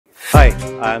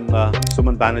I'm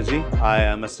Suman Bannerjee. I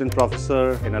am assistant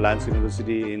professor in Alliance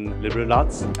University in Liberal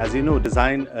Arts. As you know,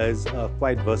 design is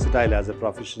quite versatile as a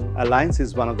profession. Alliance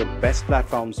is one of the best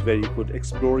platforms where you could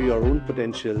explore your own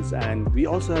potentials, and we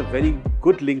also have very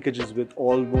good linkages with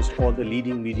almost all the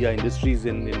leading media industries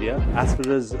in India. As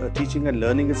far as teaching and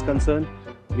learning is concerned,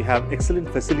 we have excellent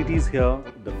facilities here,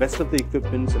 the best of the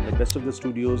equipments and the best of the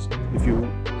studios. If you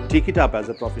take it up as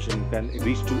a profession, you can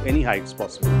reach to any heights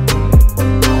possible.